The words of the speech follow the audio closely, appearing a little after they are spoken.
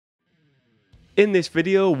In this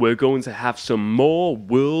video, we're going to have some more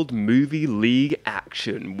World Movie League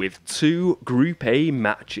action with two Group A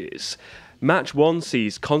matches. Match 1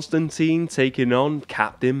 sees Constantine taking on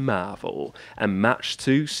Captain Marvel, and Match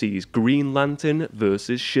 2 sees Green Lantern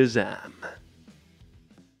versus Shazam.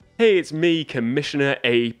 Hey, it's me, Commissioner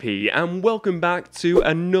AP, and welcome back to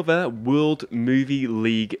another World Movie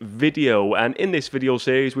League video. And in this video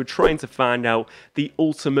series, we're trying to find out the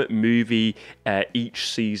ultimate movie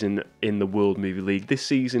each season in the World Movie League. This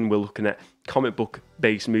season, we're looking at comic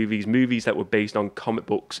book-based movies, movies that were based on comic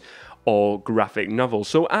books or graphic novels.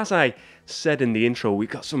 So as I said in the intro, we've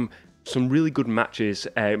got some really good matches,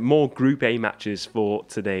 more Group A matches for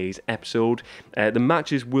today's episode. The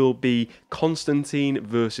matches will be Constantine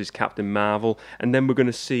versus Captain Marvel, and then we're going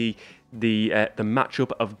to see the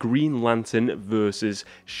matchup of Green Lantern versus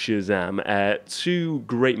Shazam. Two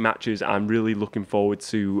great matches I'm really looking forward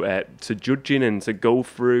to judging and to go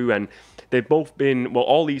through, and they've both been, well,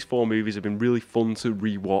 all these four movies have been really fun to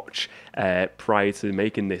rewatch prior to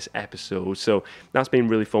making this episode, so that's been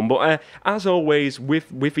really fun. But as always,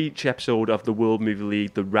 with each episode of the World Movie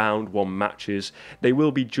League, the round one matches, they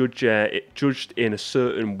will be judged in a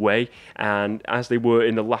certain way, and as they were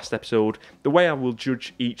in the last episode, the way I will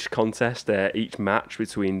judge each contest, each match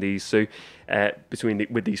between these two,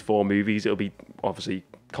 with these four movies, it'll be obviously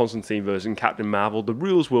Constantine versus Captain Marvel. The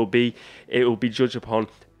rules will be, it will be judged upon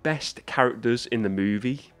best characters in the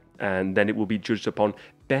movie, and then it will be judged upon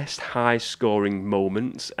best high-scoring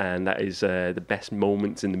moments, and that is the best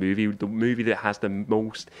moments in the movie that has the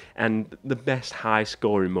most and the best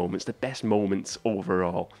high-scoring moments, the best moments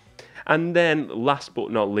overall. And then, last but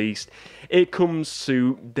not least, it comes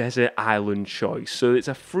to Desert Island Choice. So it's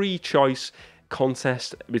a free choice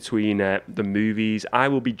contest between the movies. I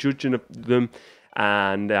will be judging them,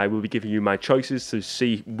 and I will be giving you my choices to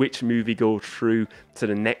see which movie goes through to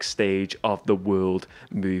the next stage of the World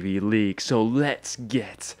Movie League. So let's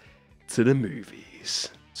get to the movies.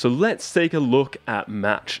 So let's take a look at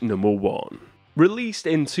match number 1. Released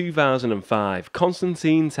in 2005,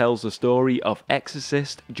 Constantine tells the story of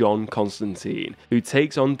exorcist John Constantine, who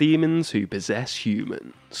takes on demons who possess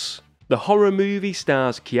humans. The horror movie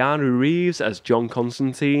stars Keanu Reeves as John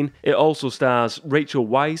Constantine. It also stars Rachel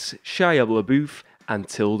Weisz, Shia LaBeouf, and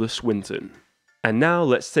Tilda Swinton. And now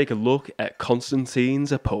let's take a look at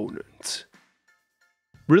Constantine's opponent.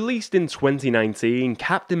 Released in 2019,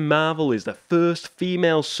 Captain Marvel is the first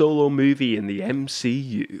female solo movie in the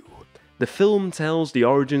MCU. The film tells the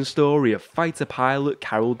origin story of fighter pilot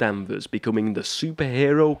Carol Danvers becoming the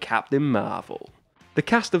superhero Captain Marvel. The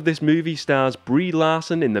cast of this movie stars Brie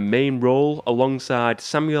Larson in the main role, alongside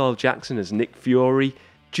Samuel L. Jackson as Nick Fury,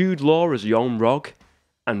 Jude Law as Yon-Rogg,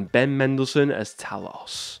 and Ben Mendelsohn as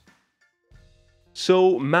Talos.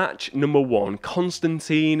 So, match number 1,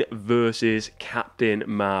 Constantine versus Captain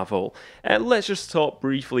Marvel. Let's just talk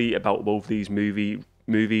briefly about both these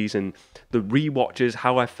movies and the rewatches,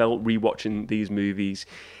 how I felt rewatching these movies.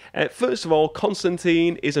 First of all,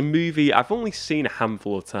 Constantine is a movie I've only seen a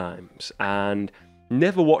handful of times, and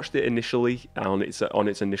never watched it initially on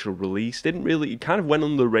its initial release. It kind of went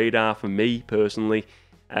under the radar for me personally.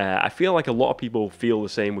 I feel like a lot of people feel the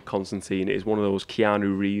same with Constantine. It is one of those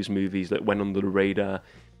Keanu Reeves movies that went under the radar.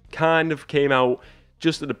 Kind of came out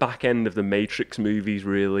just at the back end of the Matrix movies,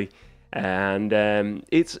 really. And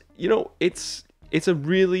it's a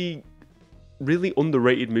really, really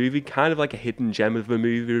underrated movie, kind of like a hidden gem of a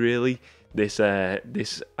movie, really. I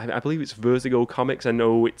believe it's Vertigo Comics. I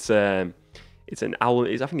know I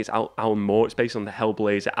think it's Alan Moore. It's based on the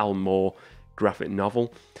Hellblazer Alan Moore graphic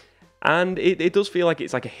novel, and it does feel like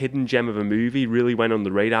it's like a hidden gem of a movie. Really went on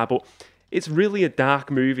the radar, but it's really a dark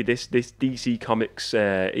movie. This DC Comics,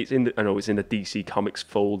 it's in the DC Comics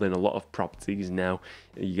fold in a lot of properties now.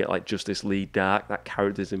 You get like Justice League Dark, that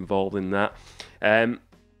character's involved in that.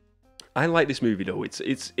 I like this movie though.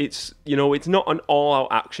 It's not an all-out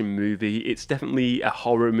action movie. It's definitely a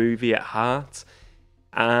horror movie at heart.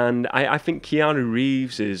 And I think Keanu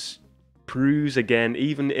Reeves proves again,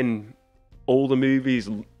 even in older movies,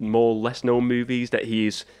 more less-known movies, that he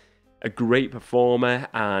is a great performer,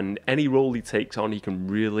 and any role he takes on, he can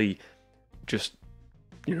really just,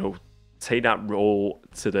 take that role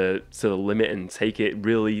to the limit and take it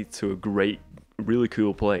really to a great, really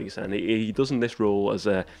cool place. And he does in this role as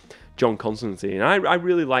John Constantine. I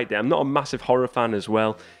really liked it. I'm not a massive horror fan as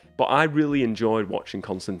well, but I really enjoyed watching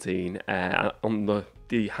Constantine. On the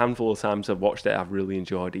handful of times I've watched it, I've really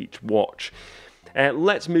enjoyed each watch.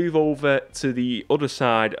 Let's move over to the other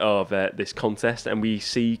side of this contest, and we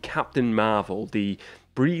see Captain Marvel, the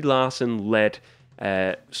Brie Larson-led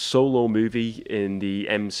solo movie in the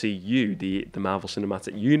MCU, the Marvel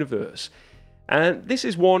Cinematic Universe. And this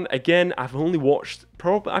is one, again, I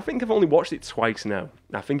think I've only watched it twice now.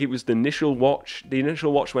 I think it was the initial watch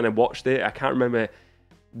when I watched it. I can't remember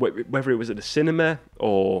whether it was at the cinema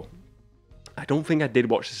or... I don't think I did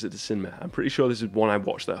watch this at the cinema. I'm pretty sure this is one I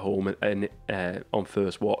watched at home on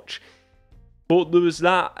first watch. But there was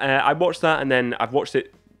that. I watched that, and then I've watched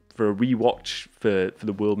it for a rewatch for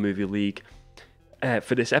the World Movie League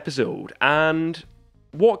for this episode. And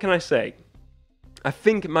what can I say? I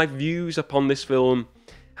think my views upon this film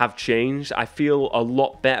have changed. I feel a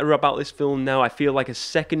lot better about this film now. I feel like a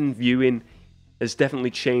second viewing has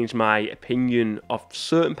definitely changed my opinion of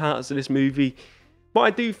certain parts of this movie. But I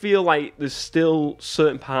do feel like there's still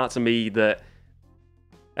certain parts of me that...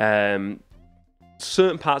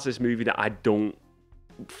 certain parts of this movie that I don't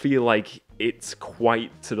feel like it's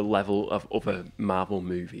quite to the level of other Marvel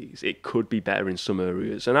movies. It could be better in some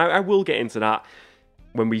areas. And I will get into that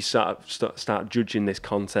when we start judging this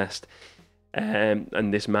contest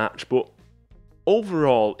and this match. But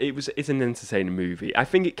overall, it's an entertaining movie. I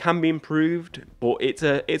think it can be improved, but it's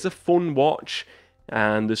a fun watch,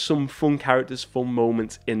 and there's some fun characters, fun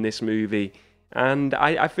moments in this movie. And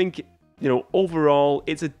I think, you know, overall,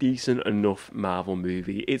 it's a decent enough Marvel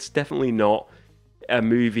movie. It's definitely not a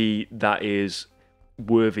movie that is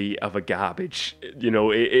worthy of a garbage. You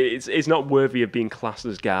know, it's not worthy of being classed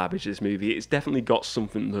as garbage, this movie. It's definitely got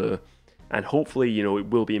something there, and hopefully, you know, it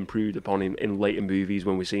will be improved upon in later movies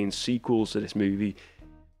when we're seeing sequels to this movie.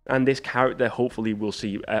 And this character, hopefully, we'll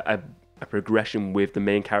see a progression with the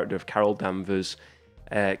main character of Carol Danvers,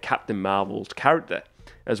 Captain Marvel's character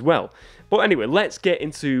as well. But anyway, let's get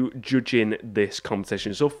into judging this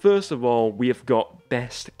competition. So first of all, we have got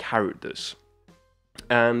best characters.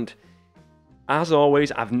 And as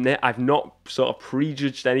always, I've not sort of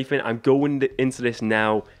prejudged anything. I'm going into this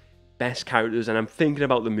now, best characters, and I'm thinking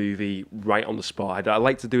about the movie right on the spot. I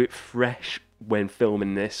like to do it fresh when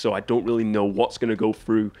filming this, so I don't really know what's going to go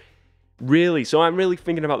through, really. So I'm really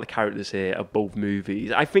thinking about the characters here of both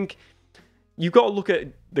movies. I think you've got to look at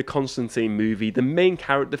the Constantine movie. The main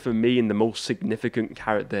character for me and the most significant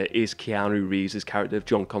character is Keanu Reeves' character of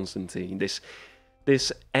John Constantine.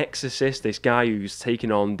 This exorcist, this guy who's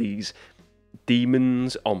taken on these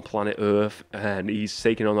demons on planet Earth, and he's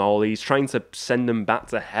taking on all these, trying to send them back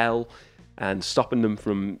to hell and stopping them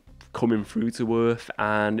from coming through to Earth.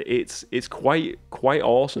 And it's quite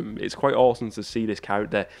awesome. It's quite awesome to see this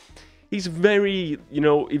character. He's very, you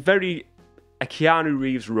know, a Keanu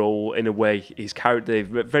Reeves role in a way. His character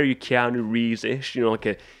very Keanu Reeves-ish, you know,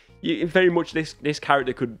 very much this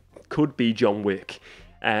character could be John Wick.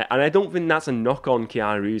 And I don't think that's a knock on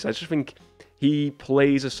Keanu Reeves. I just think he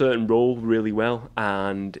plays a certain role really well,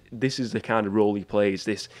 and this is the kind of role he plays.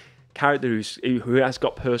 This character who has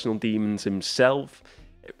got personal demons himself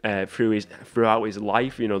throughout his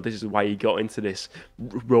life. You know, this is why he got into this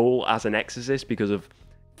role as an exorcist, because of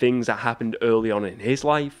things that happened early on in his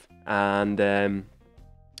life. And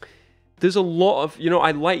there's a lot of, you know,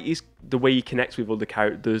 I like the way he connects with other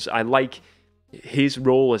characters. I like his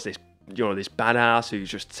role as this, you know, this badass who's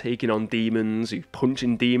just taking on demons, who's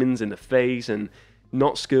punching demons in the face and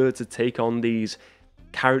not scared to take on these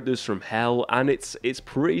characters from hell. And it's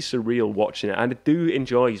pretty surreal watching it, and I do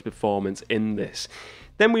enjoy his performance in this.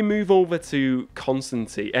 Then we move over to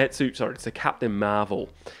to Captain Marvel,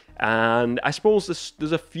 and I suppose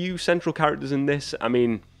there's a few central characters in this. I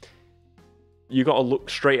mean, you got to look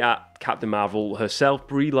straight at Captain Marvel herself,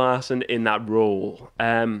 Brie Larson, in that role.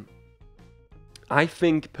 I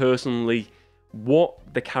think, personally, what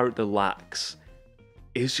the character lacks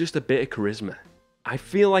is just a bit of charisma. I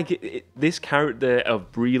feel like this character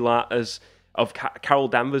of Brie Larson, of Carol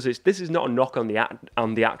Danvers, this is not a knock on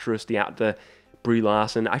the actress, the actor, Brie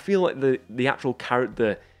Larson. I feel like the actual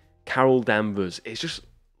character, Carol Danvers, is just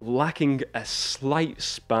lacking a slight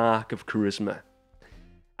spark of charisma.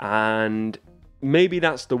 And maybe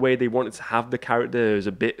that's the way they wanted to have the character, is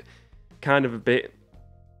a bit,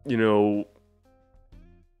 you know,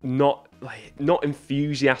 not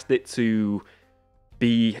enthusiastic to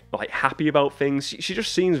be like happy about things. She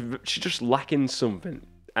just lacking something.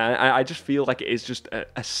 I just feel like it is just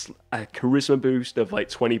a charisma boost of like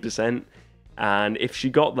 20%, and if she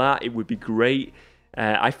got that, it would be great.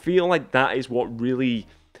 I feel like that is what really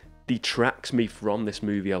detracts me from this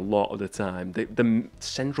movie a lot of the time. The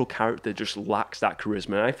central character just lacks that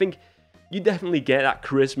charisma, and I think you definitely get that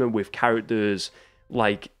charisma with characters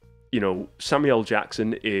like, you know, Samuel L.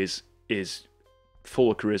 Jackson is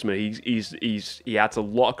full of charisma. He adds a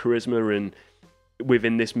lot of charisma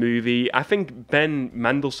within this movie. I think Ben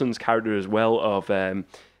Mendelsohn's character as well of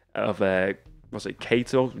was it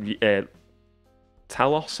Kato?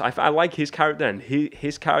 Talos. I like his character, and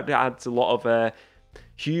his character adds a lot of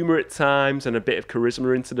humor at times and a bit of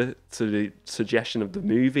charisma into the suggestion of the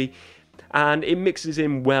movie, and it mixes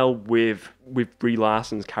in well with Brie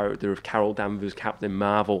Larson's character of Carol Danvers, Captain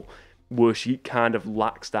Marvel, where she kind of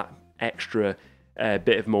lacks that extra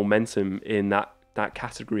bit of momentum in that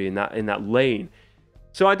category, in that lane.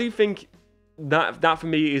 So I do think that for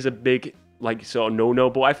me is a big sort of no.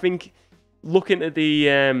 But I think looking at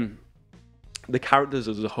the characters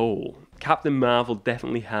as a whole, Captain Marvel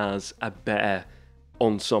definitely has a better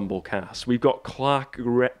ensemble cast. We've got Clark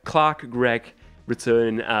Gregg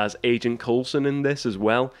returning as Agent Coulson in this as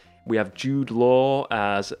well. We have Jude Law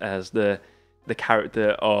as the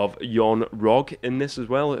character of Jon Rogg in this as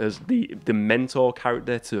well, as the mentor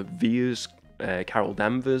character to Via's Carol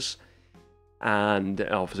Danvers. And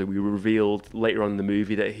obviously we revealed later on in the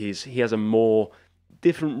movie that he has a more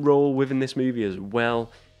different role within this movie as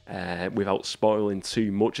well, without spoiling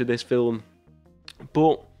too much of this film.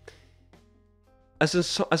 But as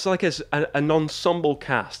an ensemble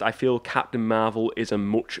cast, I feel Captain Marvel is a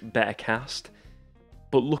much better cast.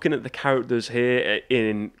 But looking at the characters here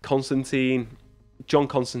in Constantine, John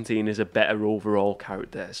Constantine is a better overall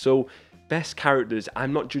character. So best characters,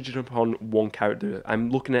 I'm not judging upon one character.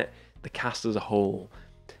 I'm looking at the cast as a whole.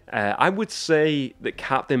 I would say that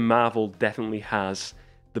Captain Marvel definitely has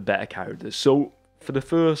the better characters. So for the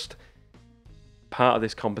first part of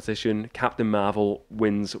this competition, Captain Marvel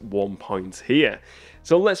wins 1 point here.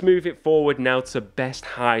 So let's move it forward now to best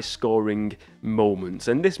high scoring moments.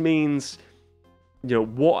 And this means,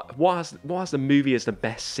 what has the movie as the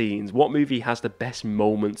best scenes? What movie has the best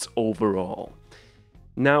moments overall?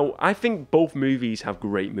 Now, I think both movies have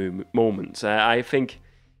great moments. I think,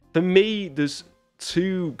 for me, there's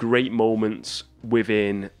two great moments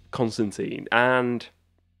within Constantine, and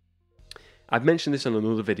I've mentioned this in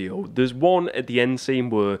another video. There's one at the end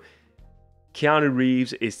scene where Keanu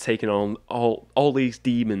Reeves is taking on all these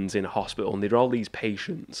demons in a hospital, and they're all these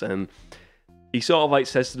patients, and he sort of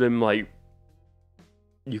says to them,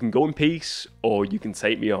 you can go in peace, or you can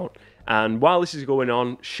take me on. And while this is going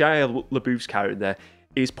on, Shia LaBeouf's character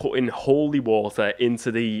is putting holy water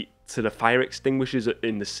into the fire extinguishers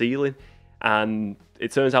in the ceiling, and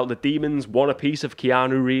it turns out the demons want a piece of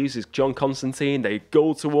Keanu Reeves, is John Constantine. They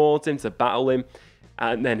go towards him to battle him,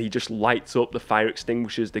 and then he just lights up the fire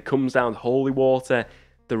extinguishers. There comes down holy water.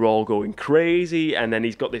 They're all going crazy, and then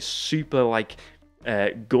he's got this super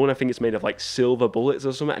gun. I think it's made of silver bullets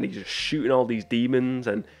or something, and he's just shooting all these demons.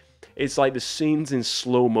 And it's the scenes in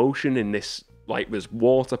slow motion in this, there's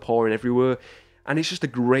water pouring everywhere. And it's just a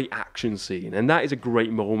great action scene, and that is a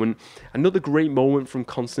great moment. Another great moment from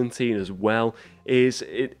Constantine as well is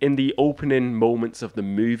in the opening moments of the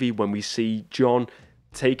movie when we see John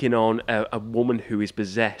taking on a woman who is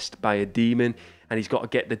possessed by a demon, and he's got to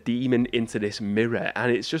get the demon into this mirror.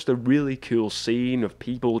 And it's just a really cool scene of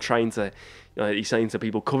people trying to, he's saying to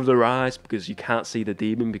people, cover their eyes because you can't see the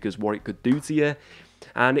demon because what it could do to you.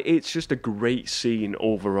 And it's just a great scene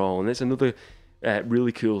overall, and it's another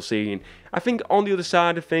really cool scene. I think on the other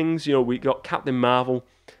side of things, we got Captain Marvel.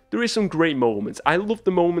 There is some great moments. I love the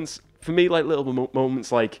moments, for me, little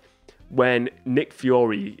moments like when Nick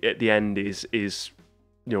Fury at the end is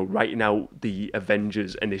writing out the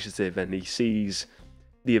Avengers initiative, and he sees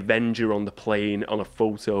the Avenger on the plane on a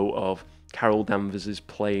photo of Carol Danvers'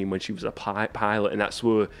 plane when she was a pilot, and that's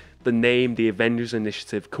where the name the Avengers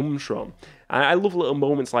Initiative comes from. And I love little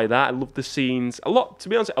moments like that. I love the scenes to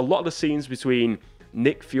be honest, a lot of the scenes between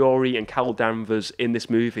Nick Fury and Carol Danvers in this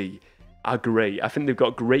movie are great. I think they've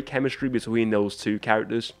got great chemistry between those two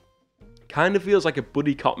characters. Kind of feels like a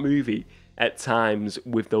buddy cop movie at times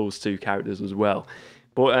with those two characters as well.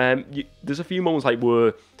 But there's a few moments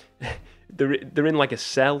where they're in a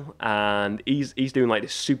cell, and he's doing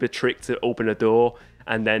this super trick to open a door,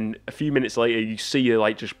 and then a few minutes later you see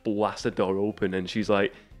her just blast the door open, and she's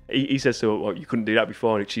he says to her, well, you couldn't do that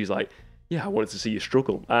before, and she's yeah, I wanted to see you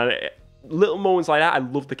struggle. And little moments like that, I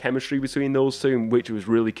love the chemistry between those two, which was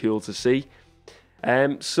really cool to see.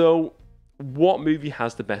 So what movie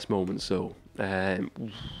has the best moments? So I've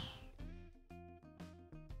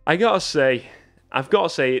got to say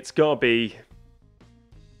it's got to be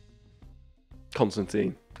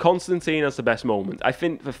Constantine. Constantine has the best moment. I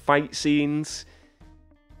think the fight scenes,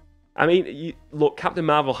 look, Captain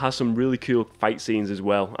Marvel has some really cool fight scenes as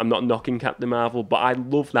well. I'm not knocking Captain Marvel, but I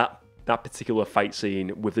love that particular fight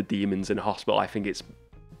scene with the demons in the hospital. I think it's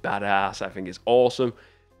badass. I think it's awesome.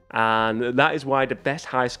 And that is why the best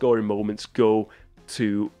high-scoring moments go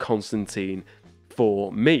to Constantine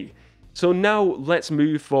for me. So now let's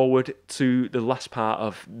move forward to the last part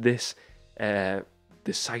of this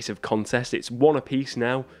decisive contest. It's one apiece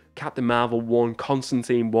now. Captain Marvel won,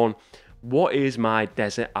 Constantine won. What is my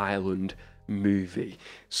desert island movie?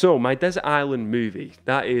 So my desert island movie,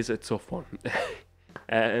 that is a tough one.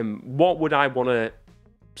 What would I want to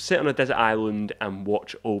sit on a desert island and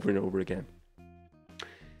watch over and over again?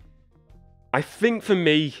 I think for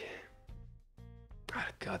me, oh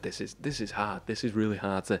God, this is hard. This is really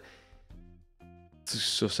hard to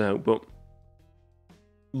suss out. But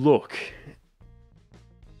look,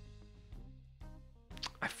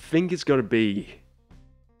 I think it's gonna be.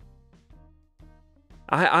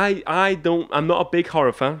 I'm not a big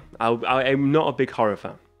horror fan. I'm not a big horror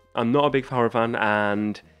fan. I'm not a big horror fan,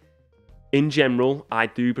 and in general, I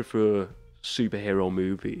do prefer superhero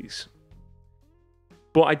movies.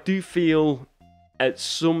 But I do feel at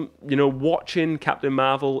some, watching Captain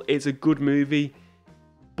Marvel is a good movie,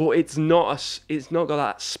 but it's not got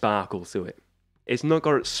that sparkle to it. It's not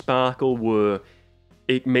got a sparkle where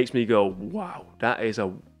it makes me go, wow, that is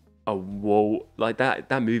a whoa, like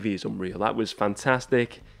that movie is unreal. That was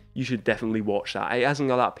fantastic. You should definitely watch that. It hasn't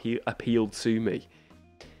got that appeal to me.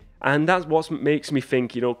 And that's what makes me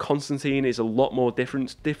think, Constantine is a lot more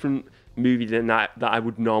different movie than that I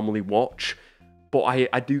would normally watch. But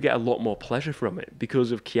I do get a lot more pleasure from it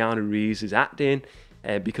because of Keanu Reeves' acting,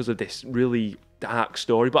 because of this really dark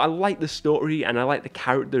story. But I like the story and I like the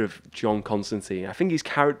character of John Constantine. I think his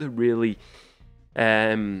character really,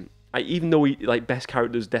 even though best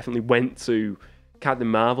characters definitely went to Captain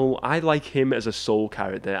Marvel, I like him as a sole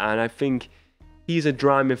character, and I think he's a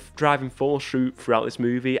driving force throughout this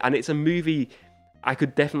movie, and it's a movie I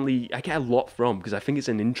get a lot from, because I think it's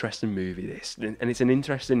an interesting movie, and it's an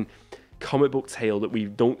interesting comic book tale that we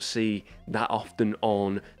don't see that often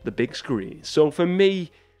on the big screen. So for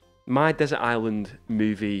me, my Desert Island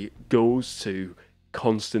movie goes to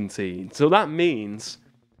Constantine. So that means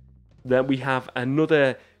that we have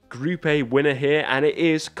another Group A winner here, and it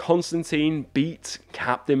is Constantine beat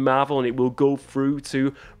Captain Marvel, and it will go through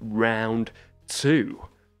to round 2.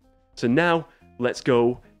 So now, let's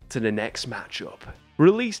go to the next matchup.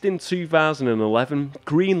 Released in 2011,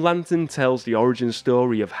 Green Lantern tells the origin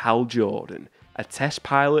story of Hal Jordan, a test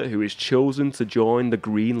pilot who is chosen to join the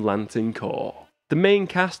Green Lantern Corps. The main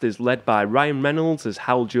cast is led by Ryan Reynolds as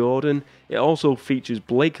Hal Jordan. It also features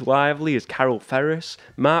Blake Lively as Carol Ferris,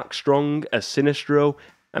 Mark Strong as Sinestro,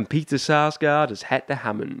 and Peter Sarsgaard as Hector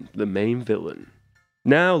Hammond, the main villain.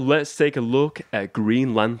 Now let's take a look at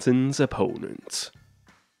Green Lantern's opponent.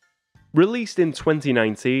 Released in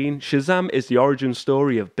 2019, Shazam is the origin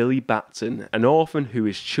story of Billy Batson, an orphan who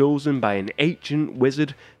is chosen by an ancient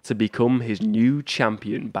wizard to become his new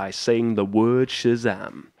champion by saying the word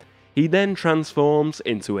Shazam. He then transforms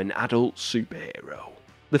into an adult superhero.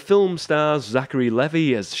 The film stars Zachary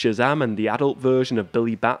Levi as Shazam and the adult version of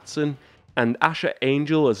Billy Batson, and Asher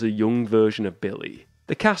Angel as a young version of Billy.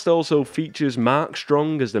 The cast also features Mark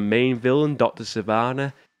Strong as the main villain, Dr.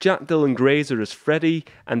 Sivana, Jack Dylan Grazer as Freddy,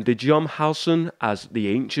 and Dejom Howson as the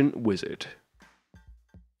Ancient Wizard.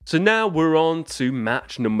 So now we're on to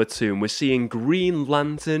match number 2, and we're seeing Green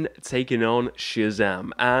Lantern taking on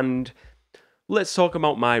Shazam. And let's talk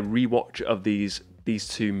about my rewatch of these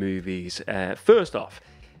two movies. First off,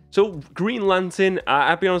 so Green Lantern,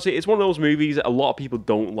 I'll be honest, it's one of those movies that a lot of people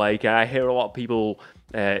don't like. I hear a lot of people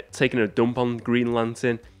taking a dump on Green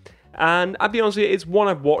Lantern. And I'll be honest with you, it's one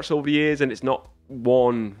I've watched over the years, and it's not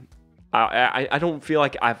one I don't feel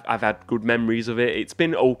like I've had good memories of it. It's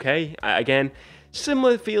been okay. Again,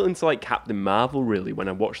 similar feeling to like Captain Marvel, really, when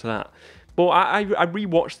I watched that. But I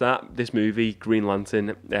rewatched this movie, Green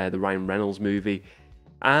Lantern, the Ryan Reynolds movie,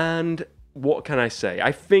 and what can I say?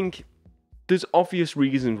 I think there's obvious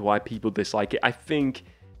reasons why people dislike it. I think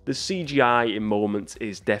the CGI in moments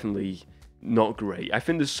is definitely not great. I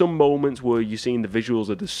think there's some moments where you're seeing the visuals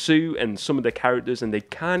of the suit and some of the characters, and they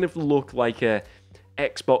kind of look like a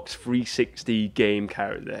Xbox 360 game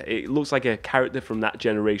character. It looks like a character from that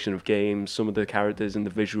generation of games, some of the characters and the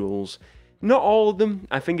visuals. Not all of them.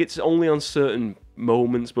 I think it's only on certain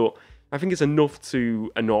moments, but I think it's enough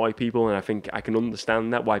to annoy people, and I think I can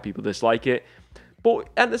understand that, why people dislike it. But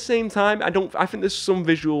at the same time, I think there's some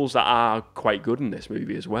visuals that are quite good in this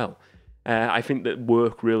movie as well. I think that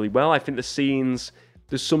work really well. I think there's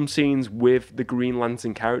some scenes with the Green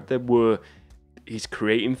Lantern character where he's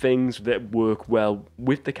creating things that work well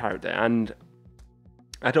with the character, and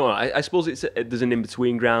I don't know. I suppose there's an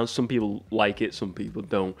in-between ground. Some people like it, some people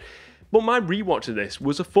don't. But my rewatch of this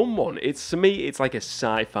was a fun one. To me, it's like a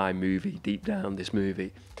sci-fi movie deep down, this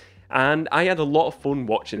movie. And I had a lot of fun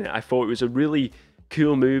watching it. I thought it was a really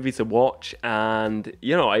cool movie to watch, and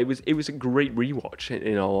it was a great rewatch,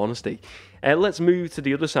 in all honesty. Let's move to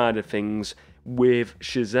the other side of things. with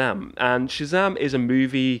Shazam. And Shazam is a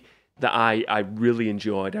movie that I really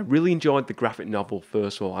enjoyed. I really enjoyed the graphic novel,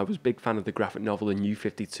 first of all. I was a big fan of the graphic novel, the New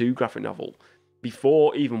 52 graphic novel,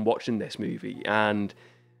 before even watching this movie. And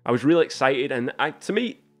I was really excited, and to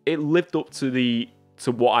me, it lived up to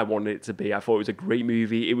what I wanted it to be. I thought it was a great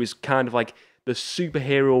movie. It was kind of like the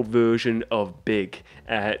superhero version of Big.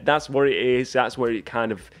 That's what it is. That's what it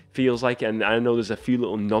kind of feels like. And I know there's a few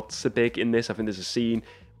little nods to Big in this. I think there's a scene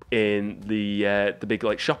in the big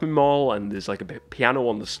like shopping mall, and there's like a piano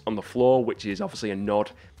on the floor, which is obviously a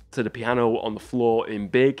nod to the piano on the floor in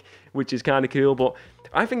Big, which is kind of cool. But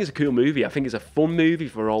I think it's a cool movie. I think it's a fun movie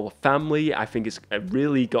for all the family. I think it's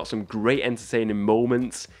really got some great entertaining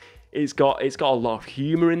moments. It's got a lot of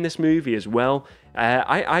humor in this movie as well.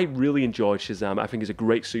 I really enjoyed Shazam. I think it's a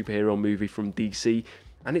great superhero movie from DC,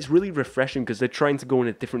 and it's really refreshing because they're trying to go in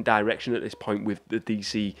a different direction at this point with the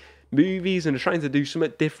DC movies, and they're trying to do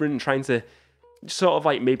something different, and trying to sort of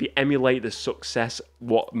like maybe emulate the success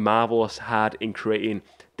what Marvel has had in creating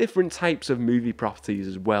different types of movie properties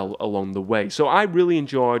as well along the way. So I really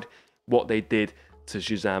enjoyed what they did to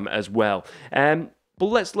Shazam as well. But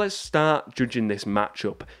let's start judging this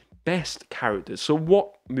matchup. Best characters. So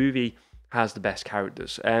what movie has the best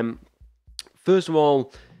characters? First of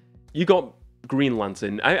all, you got Green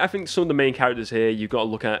Lantern. I think some of the main characters here, you've got to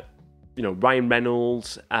look at, Ryan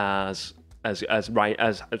Reynolds as Ryan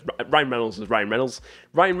Reynolds.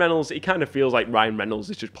 Ryan Reynolds, it kind of feels like Ryan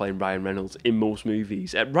Reynolds is just playing Ryan Reynolds in most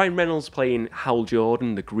movies. Ryan Reynolds playing Hal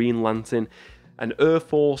Jordan, the Green Lantern, an Air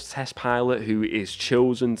Force test pilot who is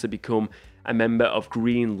chosen to become a member of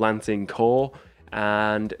Green Lantern Corps.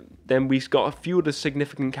 And then we've got a few other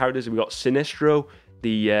significant characters. We've got Sinestro,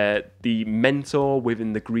 the mentor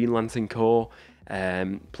within the Green Lantern Corps,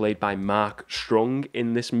 played by Mark Strong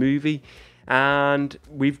in this movie. And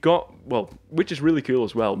we've got, which is really cool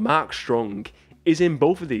as well, Mark Strong is in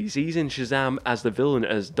both of these. He's in Shazam as the villain,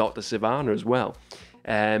 as Dr. Sivana as well.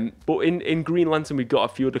 But in Green Lantern, we've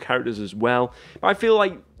got a few other characters as well. But I feel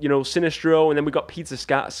like, Sinestro, and then we've got Peter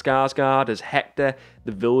Skarsgård as Hector,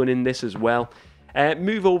 the villain in this as well.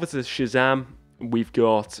 Move over to Shazam. We've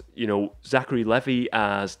got, Zachary Levi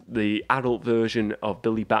as the adult version of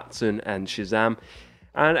Billy Batson and Shazam.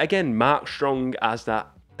 And again, Mark Strong as that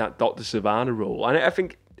Dr. Sivana role. And I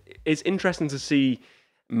think it's interesting to see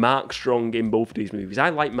Mark Strong in both of these movies. I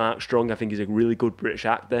like Mark Strong. I think he's a really good British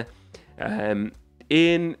actor.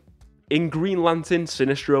 In Green Lantern,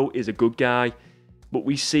 Sinestro is a good guy, but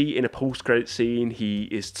we see in a post-credit scene he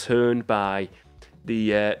is turned by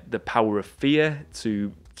the power of fear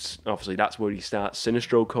to, obviously that's where he starts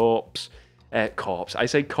Sinestro Corps. I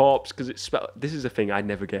say corpse because it's spelled. This is a thing I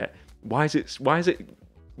never get. Why is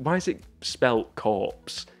it spelled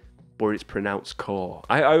corpse, but it's pronounced core?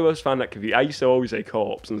 I always found that confusing. I used to always say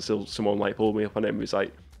corpse until someone like pulled me up on it and was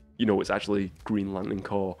like, it's actually Green Lantern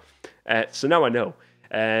Corps. So now I know.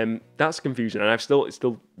 That's confusing, and it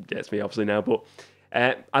still gets me obviously now. But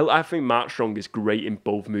I think Mark Strong is great in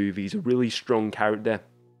both movies. A really strong character.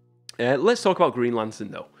 Let's talk about Green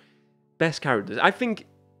Lantern though. Best characters. I think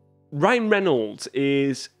Ryan Reynolds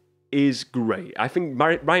is great. I think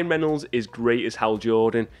Ryan Reynolds is great as Hal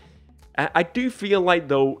Jordan. I do feel like,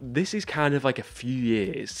 though, this is kind of like a few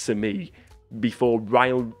years to me before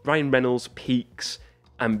Ryan Reynolds peaks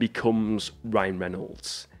and becomes Ryan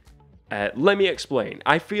Reynolds. Let me explain.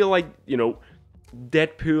 I feel like,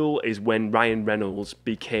 Deadpool is when Ryan Reynolds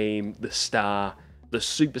became the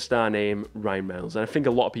superstar name Ryan Reynolds. And I think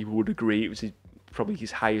a lot of people would agree it was probably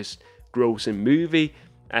his highest grossing movie.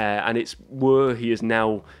 And it's where he is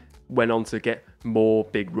now went on to get more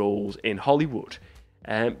big roles in Hollywood.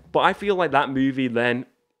 But I feel like that movie then,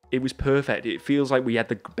 it was perfect. It feels like we had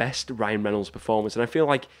the best Ryan Reynolds performance. And I feel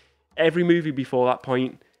like every movie before that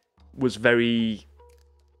point was very,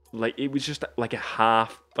 like, it was just like a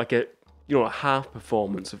half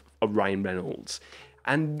performance of Ryan Reynolds.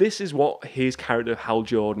 And this is what his character Hal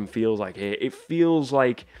Jordan feels like here. It feels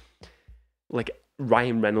like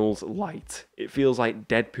Ryan Reynolds light. It feels like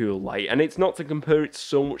Deadpool light. And it's not to compare it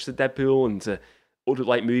so much to Deadpool and to other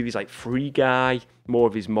like movies like Free Guy, more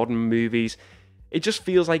of his modern movies. It just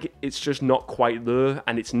feels like it's just not quite there,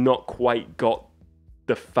 and it's not quite got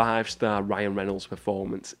the 5-star Ryan Reynolds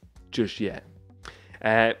performance just yet.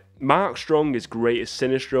 Mark Strong is great as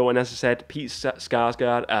Sinestro, and as I said, Pete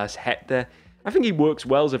Skarsgård as Hector. I think he works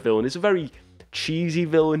well as a villain. It's a very cheesy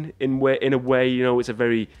villain in a way. It's a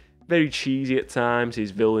very, very cheesy at times.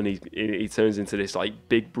 His villain, he turns into this like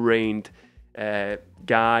big-brained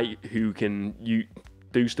guy who can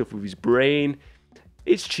do stuff with his brain.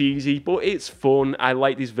 It's cheesy, but it's fun. I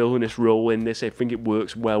like this villainous role in this. I think it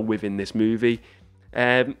works well within this movie.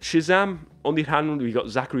 Shazam, on the other hand, we got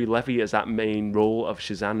Zachary Levi as that main role of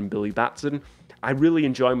Shazam and Billy Batson. I really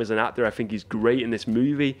enjoy him as an actor. I think he's great in this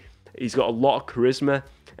movie. He's got a lot of charisma.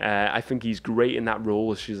 I think he's great in that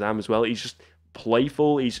role as Shazam as well. He's just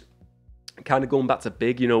playful. He's kind of going back to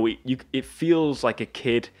Big. It feels like a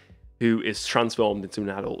kid who is transformed into an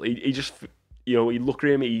adult. He just, you look at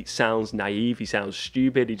him, he sounds naive, he sounds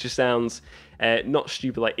stupid, he just sounds, not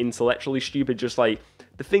stupid like intellectually stupid, just like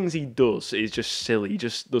the things he does is just silly. He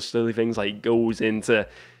just does silly things, like goes into,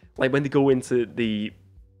 like when they go into the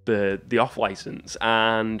off license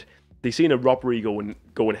and they seen a robbery going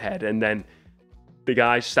ahead, and then the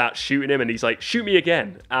guy starts shooting him and he's like, shoot me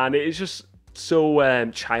again. And it's just so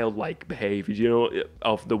childlike behaviour,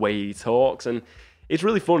 of the way he talks, and it's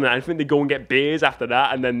really fun. And I think they go and get beers after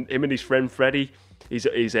that, and then him and his friend Freddie, his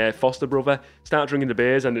foster brother, start drinking the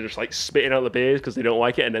beers, and they're just like spitting out the beers because they don't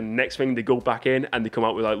like it. And then the next thing, they go back in and they come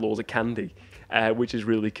out with like loads of candy, which is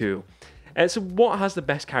really cool. So what has the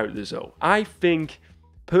best characters though? I think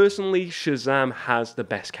personally Shazam has the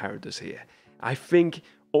best characters here. I think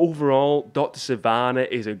overall Dr. Sivana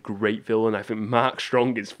is a great villain. I think Mark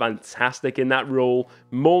Strong is fantastic in that role,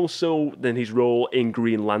 more so than his role in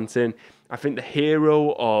Green Lantern. I think the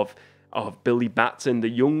hero of Billy Batson, the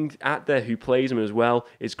young actor who plays him as well,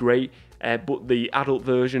 is great. But the adult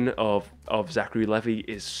version of Zachary Levi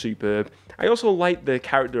is superb. I also like the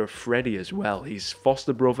character of Freddy as well, his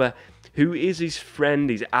foster brother, who is his friend,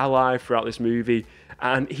 his ally throughout this movie.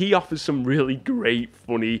 And he offers some really great,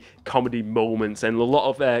 funny comedy moments and a lot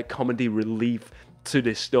of comedy relief to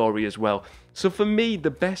this story as well. So for me,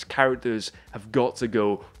 the best characters have got to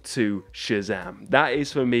go to Shazam. That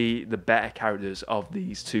is, for me, the better characters of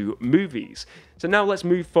these two movies. So now let's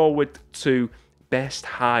move forward to best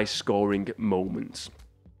high-scoring moments.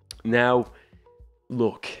 Now,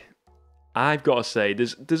 look, I've got to say,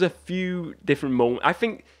 there's a few different moments. I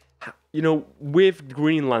think, with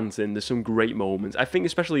Green Lantern, there's some great moments. I think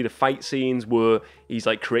especially the fight scenes where he's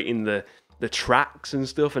like creating the tracks and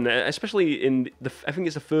stuff, and especially I think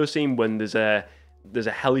it's the first scene when there's a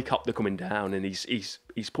helicopter coming down, and he's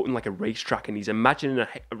putting like a racetrack, and he's imagining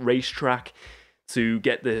a racetrack to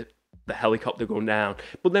get the helicopter going down.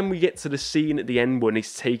 But then we get to the scene at the end when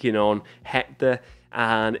he's taking on Hector,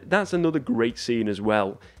 and that's another great scene as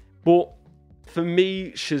well. But for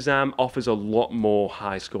me, Shazam offers a lot more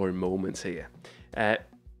high-scoring moments here,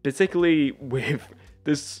 particularly with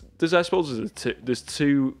there's I suppose there's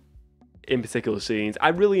two in particular scenes. I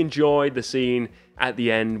really enjoyed the scene at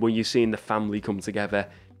the end when you're seeing the family come together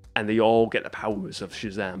and they all get the powers of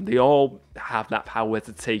Shazam. They all have that power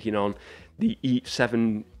to taking on the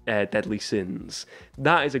 7 deadly sins.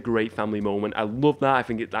 That is a great family moment. I love that. I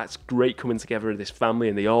think that's great coming together of this family,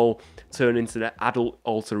 and they all turn into the adult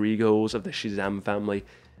alter egos of the Shazam family.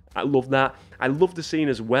 I love that. I love the scene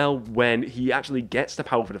as well when he actually gets the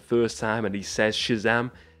power for the first time and he says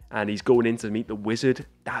Shazam, and he's going in to meet the wizard.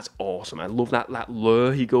 That's awesome. I love that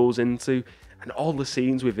lure he goes into, and all the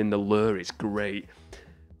scenes within the lure is great.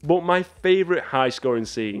 But my favourite high-scoring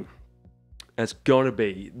scene has got to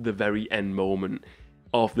be the very end moment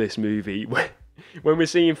of this movie, when we're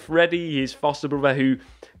seeing Freddy, his foster brother, who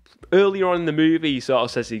earlier on in the movie he sort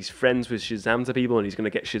of says he's friends with Shazam to people, and he's going to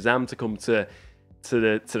get Shazam to come to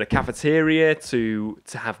the cafeteria to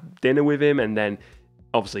have dinner with him, and then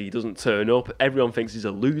obviously he doesn't turn up. Everyone thinks he's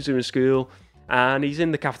a loser in school, and he's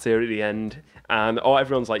in the cafeteria at the end, and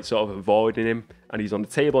everyone's like sort of avoiding him, and he's on the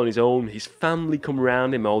table on his own. His family come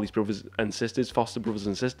around him, all these brothers and sisters, foster brothers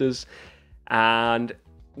and sisters, and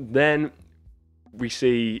then we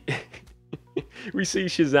see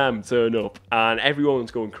Shazam turn up, and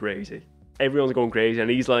everyone's going crazy. Everyone's going crazy,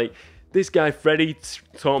 and he's like, this guy Freddy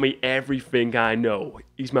taught me everything I know.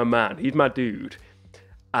 He's my man. He's my dude.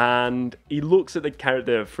 And he looks at the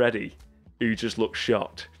character of Freddy, who just looks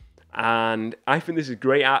shocked. And I think this is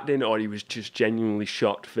great acting, or he was just genuinely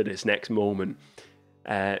shocked for this next moment.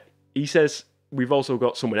 He says, we've also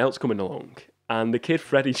got someone else coming along. And the kid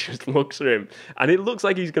Freddy just looks at him, and it looks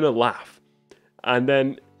like he's going to laugh. And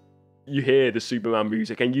then you hear the Superman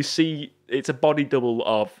music, and you see it's a body double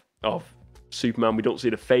of Superman. We don't see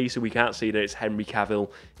the face, so we can't see that it's Henry Cavill.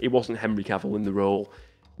 It wasn't Henry Cavill in the role.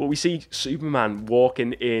 But we see Superman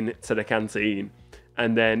walking in to the canteen,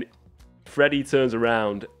 and then Freddy turns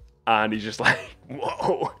around, and he's just like,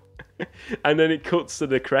 whoa. And then it cuts to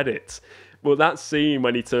the credits. But that scene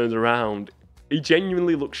when he turns around, he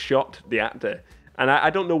genuinely looks shocked, the actor. And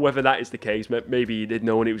I don't know whether that is the case. Maybe he did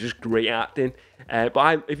know, and it was just great acting.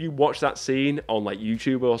 But if you watch that scene on like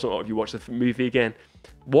YouTube or something, or if you watch the movie again,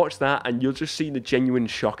 watch that, and you'll just see the genuine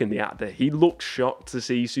shock in the actor. He looks shocked to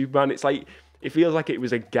see Superman. It's like, it feels like it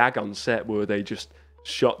was a gag on set where they just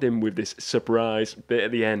shocked him with this surprise bit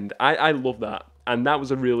at the end. I love that. And that was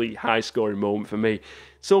a really high-scoring moment for me.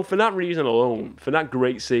 So for that reason alone, for that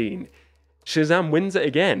great scene, Shazam wins it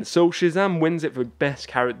again. So Shazam wins it for best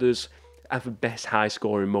characters and for best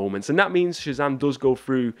high-scoring moments. And that means Shazam does go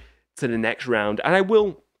through to the next round. And I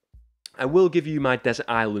will give you my Desert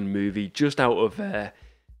Island movie just out of a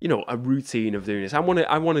routine of doing this. I want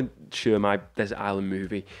to share my Desert Island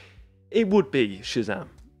movie. It would be Shazam.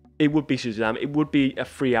 It would be Shazam. It would be a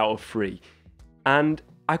 3 out of 3. And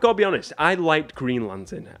I gotta be honest, I liked Green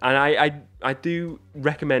Lantern, and I do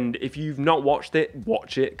recommend, if you've not watched it,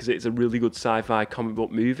 watch it, because it's a really good sci-fi comic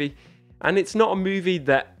book movie, and it's not a movie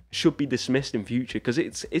that should be dismissed in future, because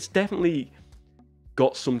it's definitely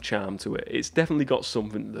got some charm to it. It's definitely got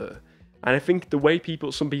something there, and I think the way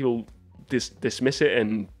some people dismiss it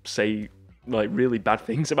and say like really bad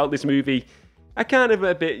things about this movie, I kind of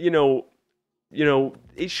a bit,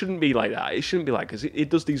 it shouldn't be like that. It shouldn't be like, because it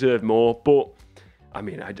does deserve more, but. I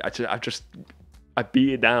mean, I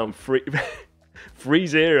beat it down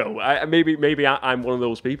 3-0. Maybe I'm one of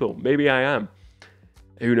those people. Maybe I am.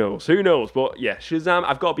 Who knows? Who knows? But yeah, Shazam,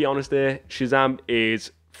 I've got to be honest here. Shazam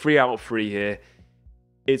is 3 out of 3 here.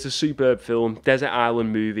 It's a superb film. Desert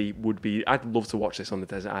Island movie would be... I'd love to watch this on the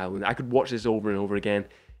Desert Island. I could watch this over and over again.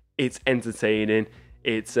 It's entertaining.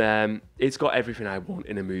 It's got everything I want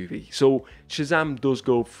in a movie. So Shazam does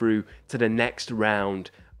go through to the next round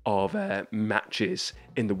of matches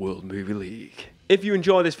in the World Movie League. If you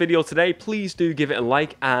enjoyed this video today, please do give it a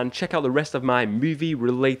like and check out the rest of my movie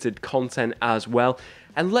related content as well,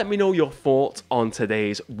 and let me know your thoughts on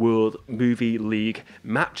today's World Movie League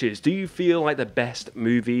matches. Do you feel like the best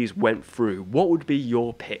movies went through? What would be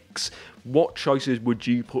your picks? What choices would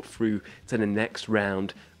you put through to the next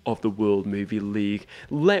round of the World Movie League?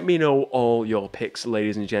 Let me know all your picks,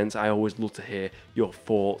 ladies and gents. I always love to hear your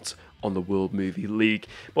thoughts on the World Movie League.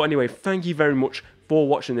 But anyway, thank you very much for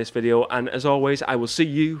watching this video, and as always, I will see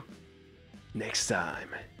you next time.